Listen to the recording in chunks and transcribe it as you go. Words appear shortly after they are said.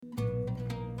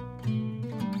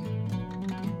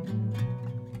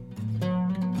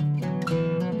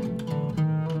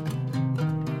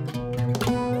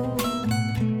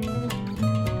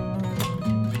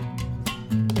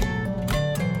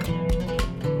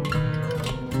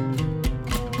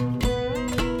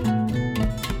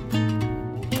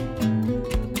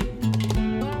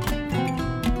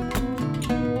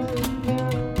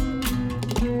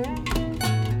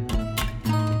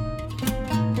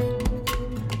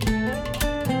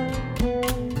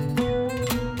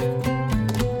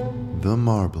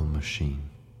Marblemachine.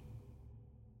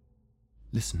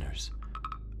 Listeners,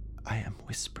 I am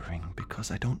whispering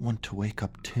because I don't want to wake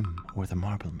up Tim or the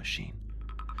Marblemachine.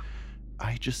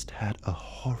 I just had a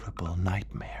horrible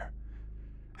nightmare,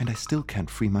 and I still can't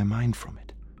free my mind from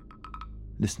it.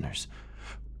 Listeners,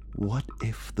 what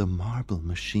if the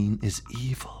Marblemachine is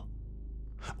evil?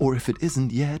 Or if it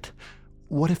isn't yet,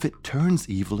 what if it turns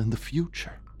evil in the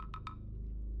future?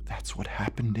 That's what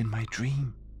happened in my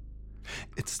dream.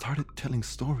 It started telling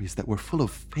stories that were full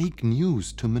of fake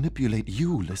news to manipulate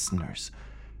you, listeners.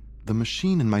 The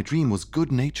machine in my dream was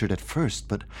good-natured at first,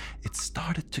 but it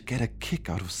started to get a kick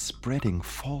out of spreading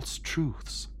false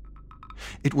truths.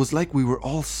 It was like we were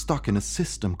all stuck in a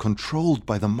system controlled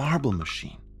by the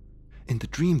Marblemachine. In the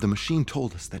dream, the machine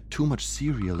told us that too much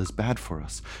cereal is bad for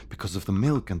us because of the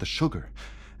milk and the sugar.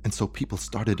 And so people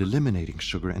started eliminating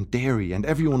sugar and dairy, and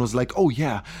everyone was like, oh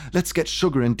yeah, let's get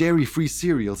sugar and dairy-free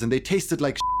cereals, and they tasted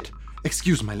like shit.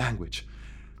 Excuse my language.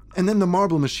 And then the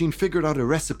Marblemachine figured out a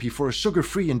recipe for a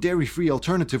sugar-free and dairy-free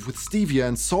alternative with stevia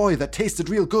and soy that tasted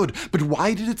real good. But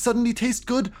why did it suddenly taste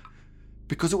good?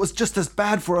 Because it was just as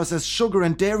bad for us as sugar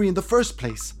and dairy in the first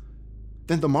place.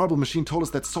 Then the Marblemachine told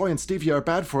us that soy and stevia are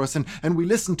bad for us, and we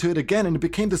listened to it again, and it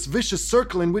became this vicious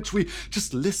circle in which we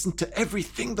just listened to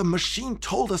everything the machine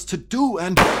told us to do,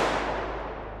 and...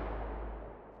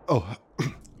 Oh,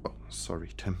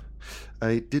 sorry, Tim.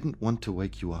 I didn't want to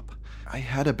wake you up. I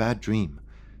had a bad dream.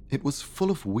 It was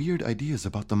full of weird ideas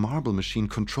about the Marblemachine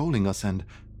controlling us, and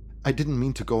I didn't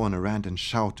mean to go on a rant and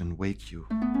shout and wake you.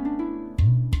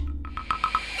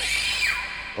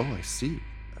 Oh, I see.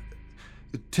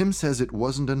 Tim says it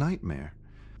wasn't a nightmare.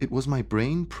 It was my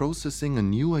brain processing a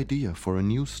new idea for a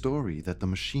new story that the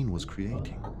machine was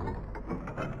creating.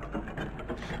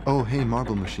 Oh, hey,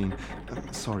 Marblemachine.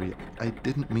 Sorry, I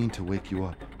didn't mean to wake you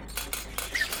up.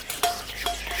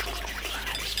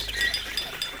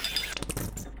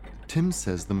 Tim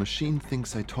says the machine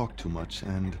thinks I talk too much,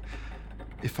 and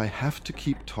if I have to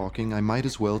keep talking, I might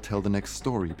as well tell the next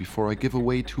story before I give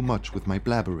away too much with my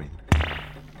blabbering.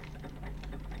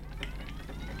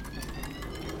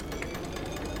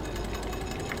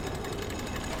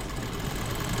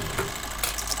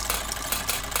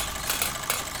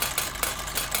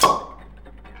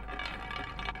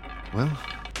 Well,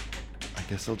 I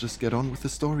guess I'll just get on with the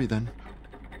story then.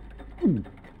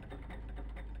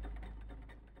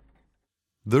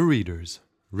 The Readers,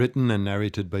 written and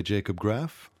narrated by Jacob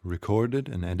Graff, recorded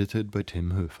and edited by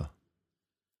Tim Höfer.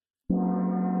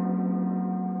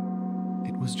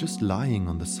 It was just lying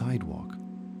on the sidewalk,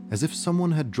 as if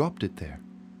someone had dropped it there.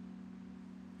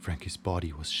 Frankie's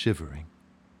body was shivering.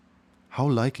 How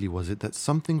likely was it that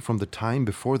something from the time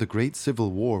before the Great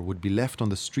Civil War would be left on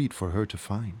the street for her to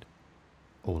find?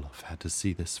 Olaf had to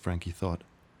see this, Frankie thought.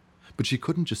 But she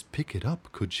couldn't just pick it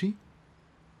up, could she?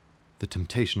 The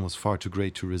temptation was far too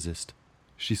great to resist.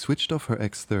 She switched off her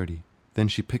X30, then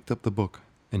she picked up the book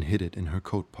and hid it in her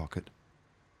coat pocket.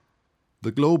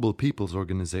 The Global People's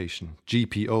Organization,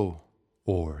 GPO,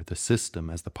 or the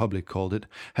System as the public called it,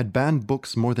 had banned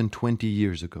books more than 20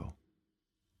 years ago.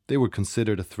 They were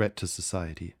considered a threat to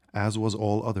society, as was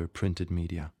all other printed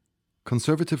media.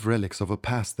 Conservative relics of a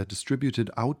past that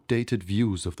distributed outdated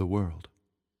views of the world.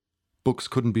 Books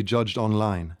couldn't be judged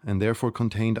online and therefore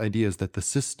contained ideas that the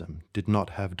system did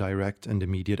not have direct and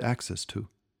immediate access to.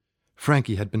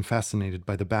 Frankie had been fascinated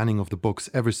by the banning of the books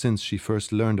ever since she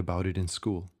first learned about it in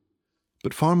school.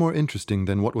 But far more interesting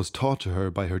than what was taught to her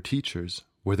by her teachers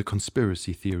were the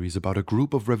conspiracy theories about a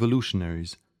group of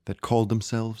revolutionaries that called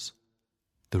themselves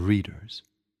the Readers.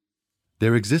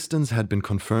 Their existence had been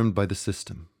confirmed by the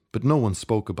system, but no one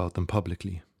spoke about them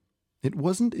publicly. It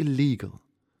wasn't illegal,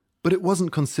 but it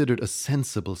wasn't considered a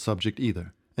sensible subject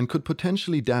either, and could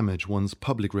potentially damage one's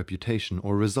public reputation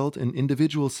or result in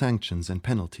individual sanctions and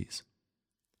penalties.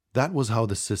 That was how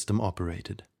the system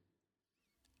operated.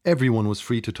 Everyone was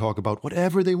free to talk about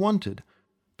whatever they wanted,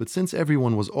 but since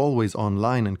everyone was always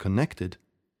online and connected,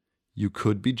 you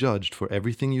could be judged for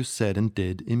everything you said and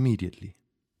did immediately.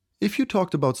 If you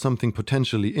talked about something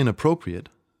potentially inappropriate,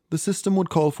 the system would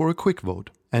call for a quick vote,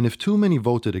 and if too many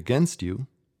voted against you,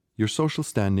 your social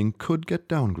standing could get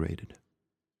downgraded.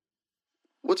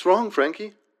 "What's wrong,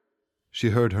 Frankie?" She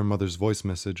heard her mother's voice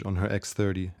message on her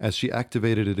X30 as she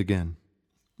activated it again.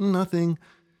 "Nothing.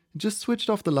 Just switched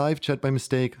off the live chat by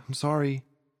mistake. I'm sorry."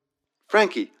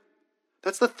 "Frankie,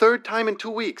 that's the third time in 2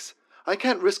 weeks. I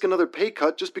can't risk another pay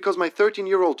cut just because my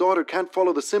 13-year-old daughter can't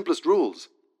follow the simplest rules."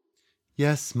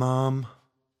 "Yes, Mom."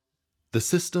 The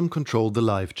system controlled the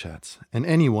live chats, and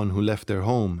anyone who left their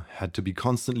home had to be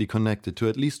constantly connected to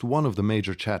at least one of the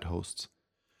major chat hosts.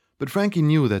 But Frankie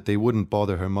knew that they wouldn't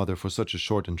bother her mother for such a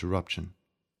short interruption.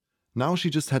 Now she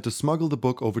just had to smuggle the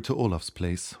book over to Olaf's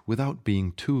place without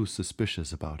being too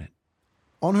suspicious about it.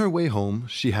 On her way home,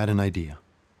 she had an idea.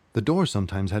 The door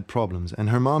sometimes had problems, and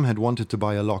her mom had wanted to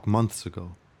buy a lock months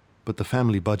ago, but the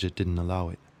family budget didn't allow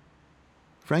it.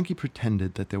 Frankie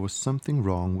pretended that there was something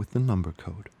wrong with the number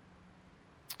code.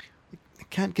 I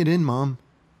can't get in, Mom.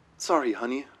 Sorry,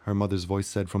 honey, her mother's voice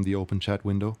said from the open chat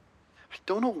window. I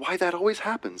don't know why that always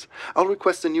happens. I'll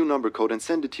request a new number code and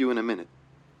send it to you in a minute.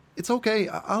 It's okay.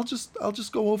 I'll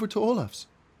just go over to Olaf's.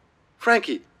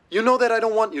 Frankie, you know that I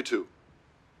don't want you to.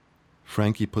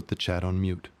 Frankie put the chat on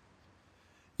mute.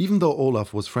 Even though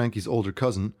Olaf was Frankie's older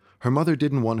cousin, her mother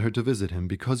didn't want her to visit him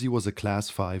because he was a Class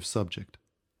 5 subject,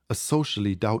 a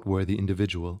socially doubt-worthy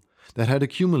individual that had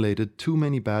accumulated too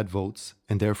many bad votes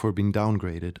and therefore been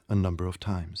downgraded a number of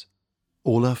times.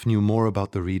 Olaf knew more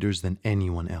about the readers than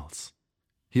anyone else.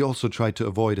 He also tried to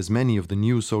avoid as many of the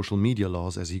new social media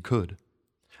laws as he could.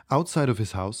 Outside of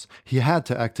his house, he had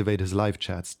to activate his live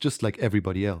chats just like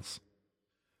everybody else.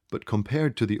 But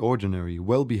compared to the ordinary,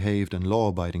 well-behaved and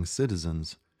law-abiding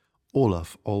citizens,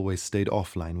 Olaf always stayed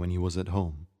offline when he was at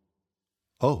home.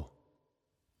 Oh,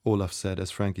 Olaf said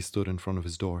as Frankie stood in front of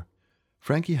his door.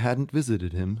 Frankie hadn't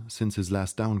visited him since his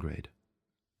last downgrade.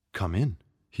 Come in,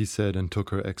 he said and took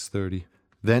her X30.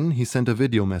 Then he sent a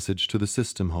video message to the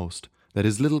system host that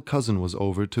his little cousin was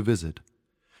over to visit.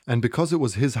 And because it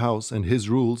was his house and his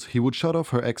rules, he would shut off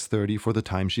her X30 for the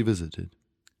time she visited.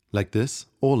 Like this,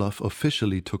 Olaf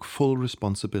officially took full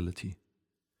responsibility.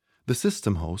 The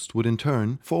system host would in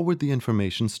turn forward the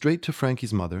information straight to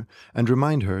Frankie's mother and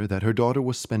remind her that her daughter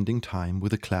was spending time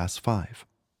with a Class 5.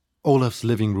 Olaf's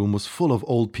living room was full of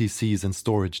old PCs and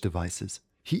storage devices.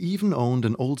 He even owned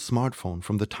an old smartphone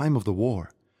from the time of the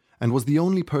war, and was the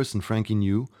only person Frankie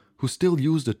knew who still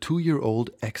used a 2-year-old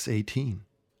X18.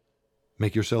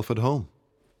 Make yourself at home.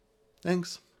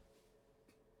 Thanks.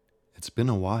 It's been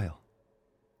a while.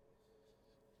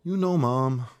 You know,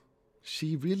 Mom,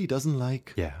 she really doesn't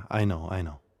like... Yeah, I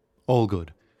know. All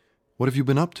good. What have you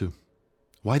been up to?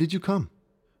 Why did you come?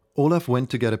 Olaf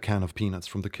went to get a can of peanuts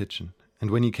from the kitchen,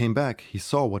 and when he came back, he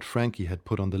saw what Frankie had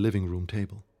put on the living room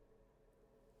table.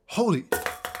 Holy...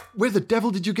 Where the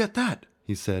devil did you get that?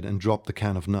 He said and dropped the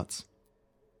can of nuts.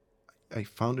 I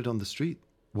found it on the street.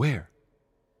 Where?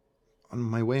 On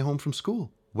my way home from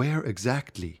school. Where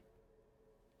exactly?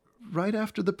 Right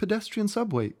after the pedestrian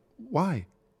subway. Why?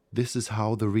 This is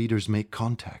how the readers make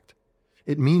contact.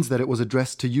 It means that it was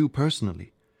addressed to you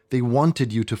personally. They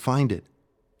wanted you to find it.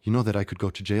 You know that I could go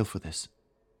to jail for this.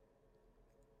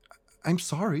 I'm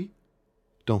sorry.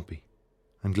 Don't be.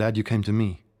 I'm glad you came to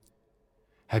me.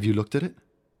 Have you looked at it?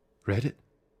 Read it?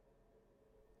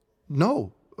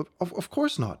 No, of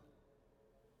course not.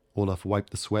 Olaf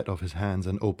wiped the sweat off his hands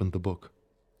and opened the book.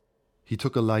 He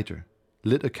took a lighter,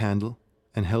 lit a candle,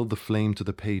 and held the flame to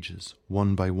the pages,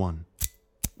 one by one.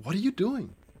 What are you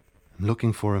doing? I'm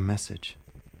looking for a message.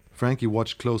 Frankie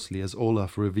watched closely as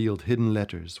Olaf revealed hidden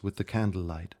letters with the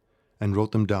candlelight and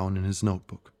wrote them down in his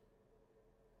notebook.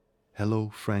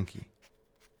 Hello, Frankie.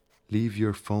 Leave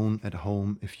your phone at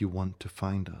home if you want to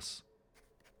find us.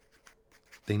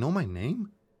 They know my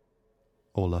name?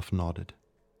 Olaf nodded.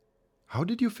 How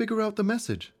did you figure out the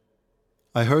message?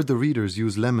 I heard the readers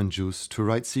use lemon juice to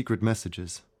write secret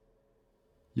messages.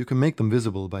 You can make them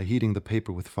visible by heating the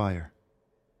paper with fire.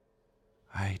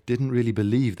 I didn't really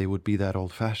believe they would be that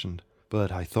old-fashioned,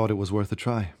 but I thought it was worth a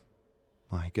try.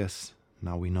 I guess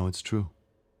now we know it's true.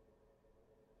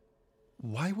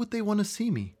 Why would they want to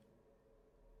see me?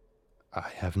 I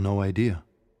have no idea.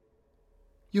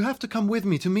 You have to come with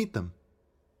me to meet them.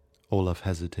 Olaf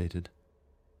hesitated.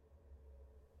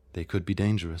 They could be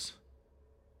dangerous.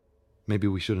 Maybe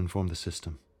we should inform the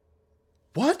system.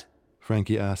 What?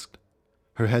 Frankie asked.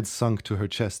 Her head sunk to her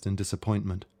chest in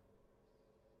disappointment.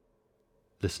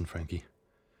 Listen, Frankie.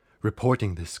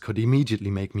 Reporting this could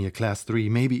immediately make me a Class 3,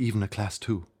 maybe even a Class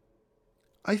 2.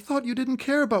 I thought you didn't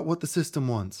care about what the system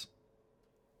wants.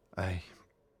 I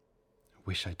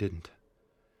wish I didn't.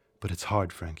 But it's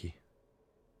hard, Frankie.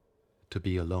 To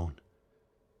be alone.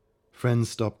 Friends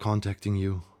stop contacting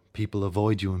you. People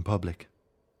avoid you in public.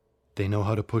 They know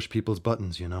how to push people's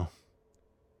buttons, you know.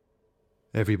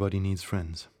 Everybody needs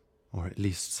friends. Or at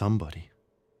least somebody.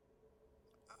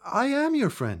 I am your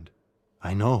friend.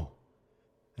 I know.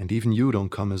 And even you don't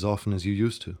come as often as you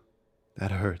used to.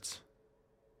 That hurts.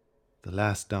 The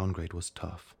last downgrade was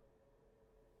tough.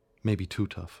 Maybe too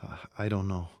tough. I don't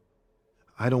know.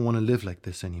 I don't want to live like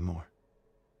this anymore.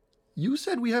 You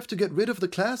said we have to get rid of the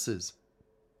classes.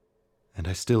 And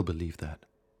I still believe that.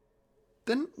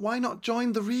 Then why not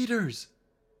join the readers?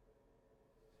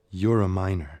 You're a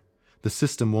minor. The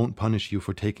system won't punish you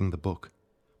for taking the book.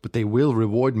 But they will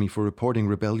reward me for reporting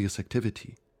rebellious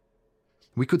activity.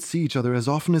 We could see each other as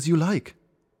often as you like.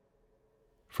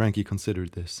 Frankie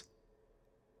considered this.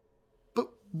 But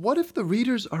what if the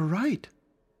readers are right?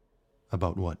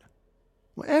 About what?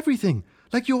 Well, everything,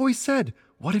 like you always said.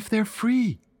 What if they're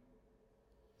free?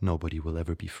 Nobody will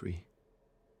ever be free.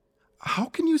 How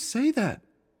can you say that?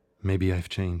 Maybe I've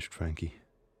changed, Frankie.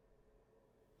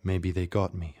 Maybe they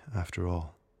got me, after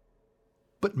all.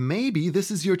 But maybe this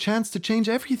is your chance to change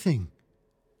everything.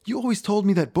 You always told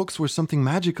me that books were something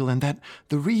magical and that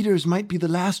the readers might be the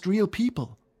last real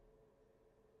people.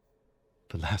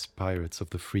 The last pirates of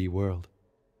the free world.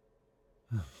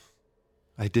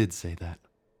 I did say that.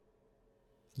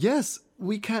 Yes,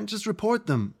 we can't just report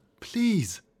them.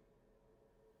 Please.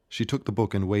 She took the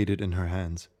book and weighed it in her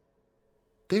hands.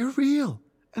 They're real,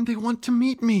 and they want to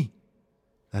meet me.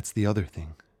 That's the other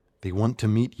thing. They want to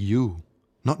meet you,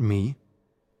 not me.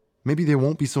 Maybe they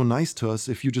won't be so nice to us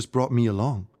if you just brought me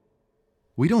along.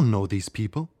 We don't know these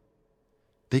people.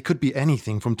 They could be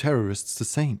anything from terrorists to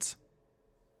saints.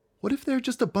 What if they're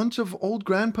just a bunch of old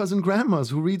grandpas and grandmas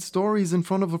who read stories in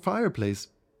front of a fireplace?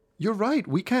 You're right,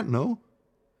 we can't know.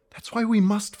 That's why we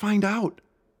must find out.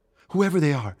 Whoever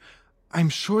they are, I'm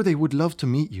sure they would love to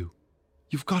meet you.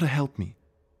 You've got to help me.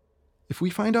 If we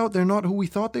find out they're not who we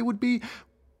thought they would be,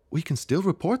 we can still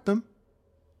report them.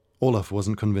 Olaf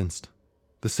wasn't convinced.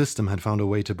 The system had found a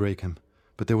way to break him,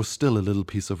 but there was still a little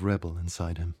piece of rebel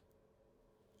inside him.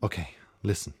 Okay,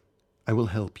 listen. I will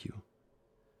help you.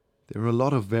 There are a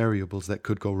lot of variables that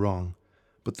could go wrong,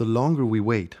 but the longer we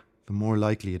wait, the more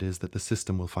likely it is that the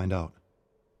system will find out.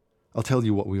 I'll tell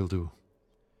you what we'll do.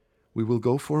 We will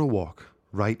go for a walk,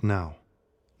 right now.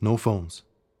 No phones.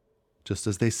 Just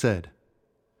as they said.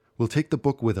 We'll take the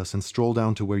book with us and stroll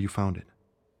down to where you found it.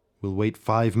 We'll wait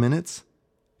 5 minutes.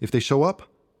 If they show up,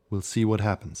 we'll see what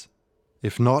happens.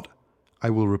 If not, I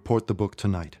will report the book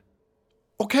tonight.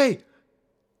 Okay!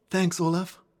 Thanks,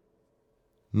 Olaf.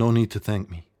 No need to thank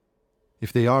me.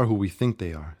 If they are who we think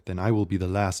they are, then I will be the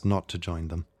last not to join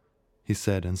them, he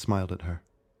said and smiled at her.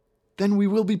 Then we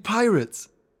will be pirates.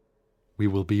 We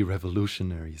will be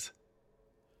revolutionaries.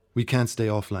 We can't stay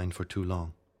offline for too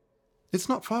long. It's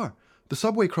not far. The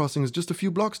subway crossing is just a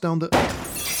few blocks down the...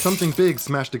 Something big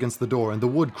smashed against the door and the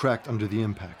wood cracked under the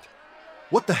impact.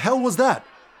 What the hell was that?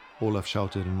 Olaf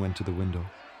shouted and went to the window.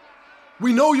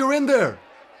 We know you're in there!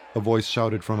 A voice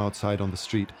shouted from outside on the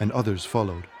street, and others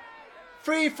followed.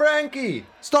 Free Frankie!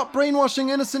 Stop brainwashing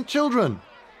innocent children!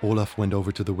 Olaf went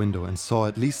over to the window and saw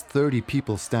at least 30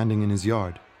 people standing in his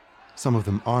yard, some of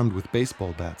them armed with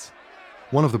baseball bats.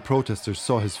 One of the protesters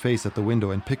saw his face at the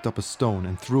window and picked up a stone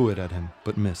and threw it at him,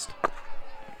 but missed.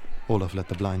 Olaf let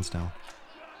the blinds down.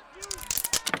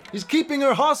 He's keeping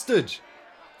her hostage!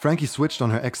 Frankie switched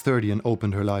on her X30 and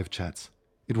opened her live chats.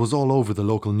 It was all over the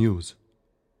local news.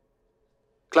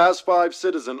 Class 5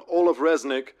 citizen Olaf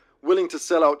Resnick willing to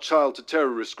sell out child to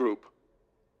terrorist group.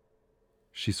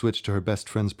 She switched to her best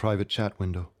friend's private chat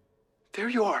window. There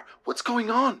you are. What's going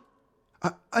on?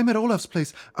 I'm at Olaf's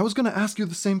place. I was going to ask you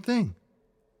the same thing.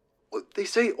 Well, they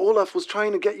say Olaf was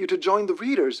trying to get you to join the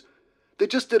readers. They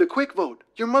just did a quick vote.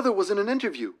 Your mother was in an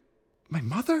interview. My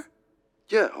mother?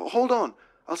 Yeah, hold on.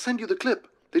 I'll send you the clip.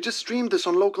 They just streamed this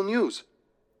on local news.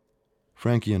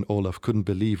 Frankie and Olaf couldn't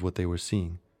believe what they were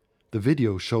seeing. The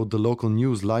video showed the local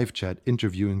news live chat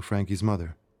interviewing Frankie's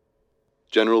mother.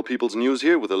 General People's News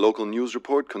here with a local news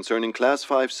report concerning Class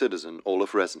 5 citizen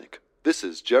Olaf Resnick. This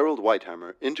is Gerald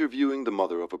Whitehammer interviewing the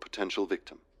mother of a potential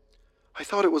victim. I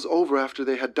thought it was over after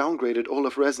they had downgraded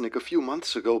Olaf Resnick a few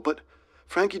months ago, but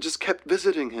Frankie just kept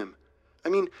visiting him. I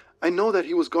mean, I know that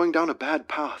he was going down a bad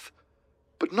path,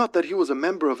 but not that he was a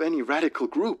member of any radical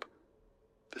group.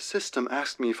 The system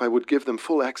asked me if I would give them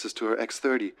full access to her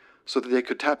X30 so that they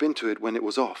could tap into it when it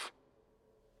was off.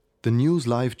 The news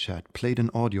live chat played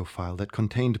an audio file that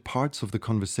contained parts of the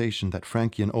conversation that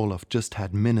Frankie and Olaf just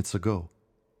had minutes ago.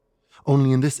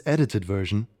 Only in this edited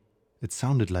version, it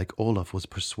sounded like Olaf was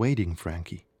persuading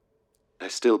Frankie. I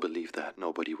still believe that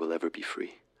nobody will ever be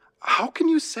free. How can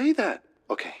you say that?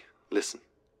 Okay, listen.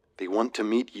 They want to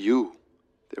meet you.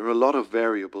 There are a lot of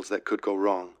variables that could go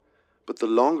wrong, but the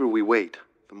longer we wait,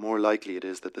 the more likely it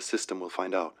is that the system will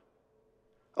find out.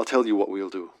 I'll tell you what we'll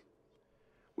do.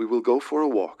 We will go for a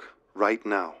walk, right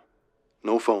now.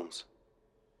 No phones.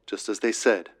 Just as they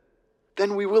said.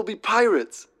 Then we will be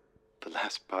pirates! The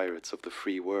last pirates of the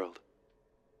free world.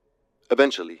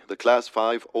 Eventually, the Class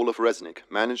 5 Olaf Resnick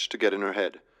managed to get in her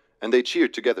head, and they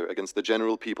cheered together against the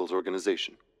General People's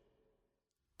Organization.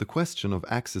 The question of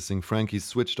accessing Frankie's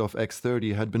switched-off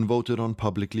X30 had been voted on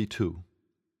publicly too.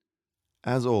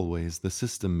 As always, the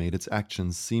system made its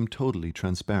actions seem totally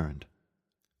transparent.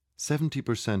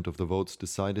 70% of the votes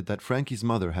decided that Frankie's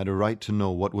mother had a right to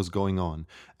know what was going on,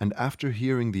 and after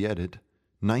hearing the edit,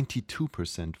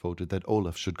 92% voted that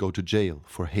Olaf should go to jail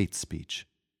for hate speech.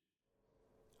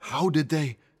 "How did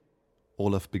they?"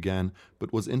 Olaf began,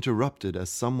 but was interrupted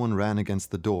as someone ran against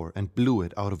the door and blew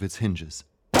it out of its hinges.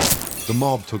 The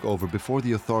mob took over before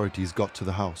the authorities got to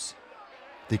the house.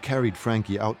 They carried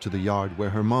Frankie out to the yard where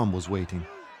her mom was waiting.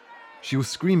 She was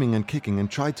screaming and kicking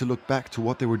and tried to look back to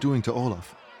what they were doing to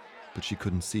Olaf, but she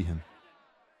couldn't see him.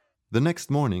 The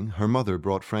next morning, her mother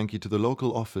brought Frankie to the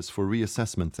local office for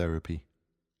reassessment therapy.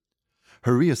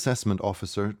 Her reassessment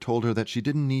officer told her that she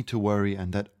didn't need to worry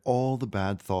and that all the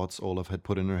bad thoughts Olaf had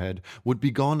put in her head would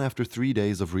be gone after 3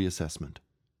 days of reassessment.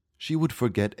 She would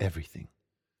forget everything.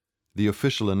 The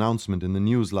official announcement in the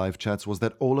news live chats was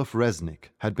that Olaf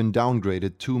Resnick had been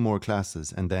downgraded 2 more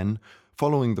classes and then,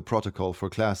 following the protocol for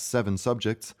Class 7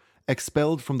 subjects,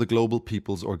 expelled from the Global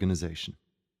People's Organization.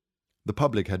 The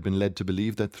public had been led to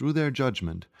believe that through their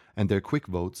judgment and their quick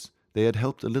votes, they had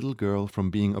helped a little girl from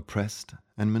being oppressed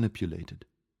and manipulated.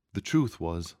 The truth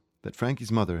was that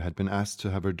Frankie's mother had been asked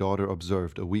to have her daughter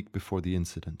observed a week before the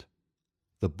incident.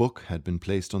 The book had been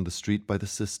placed on the street by the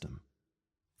system.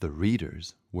 The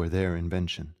readers were their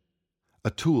invention, a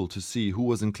tool to see who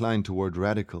was inclined toward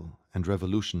radical and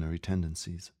revolutionary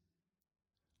tendencies.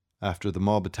 After the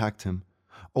mob attacked him,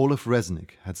 Olaf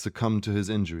Resnick had succumbed to his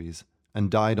injuries and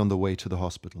died on the way to the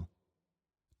hospital.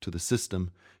 To the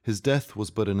system, his death was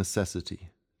but a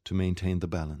necessity to maintain the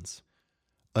balance.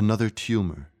 Another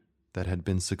tumor that had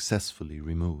been successfully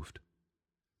removed.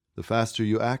 The faster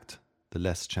you act, the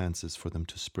less chances for them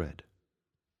to spread.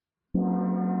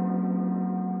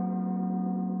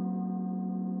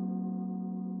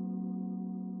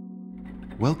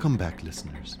 Welcome back,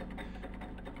 listeners.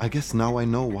 I guess now I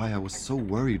know why I was so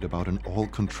worried about an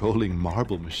all-controlling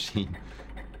marble machine.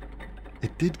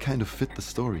 It did kind of fit the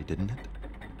story, didn't it?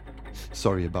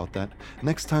 Sorry about that.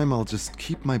 Next time I'll just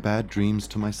keep my bad dreams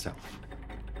to myself.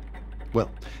 Well,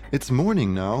 it's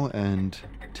morning now, and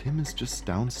Tim is just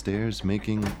downstairs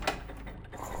making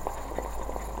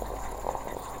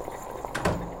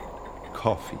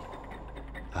coffee.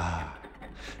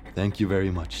 Thank you very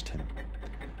much, Tim.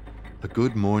 A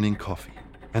good morning coffee.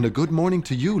 And a good morning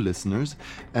to you, listeners,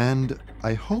 and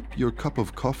I hope your cup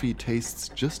of coffee tastes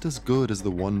just as good as the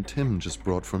one Tim just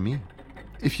brought for me.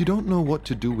 If you don't know what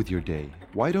to do with your day,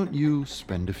 why don't you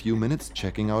spend a few minutes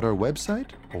checking out our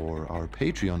website or our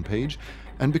Patreon page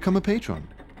and become a patron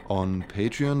on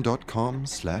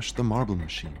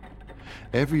patreon.com/themarblemachine.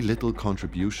 Every little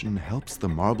contribution helps the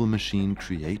Marble Machine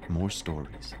create more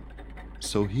stories.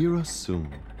 So hear us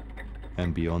soon,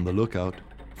 and be on the lookout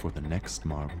for the next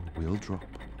marble we'll drop.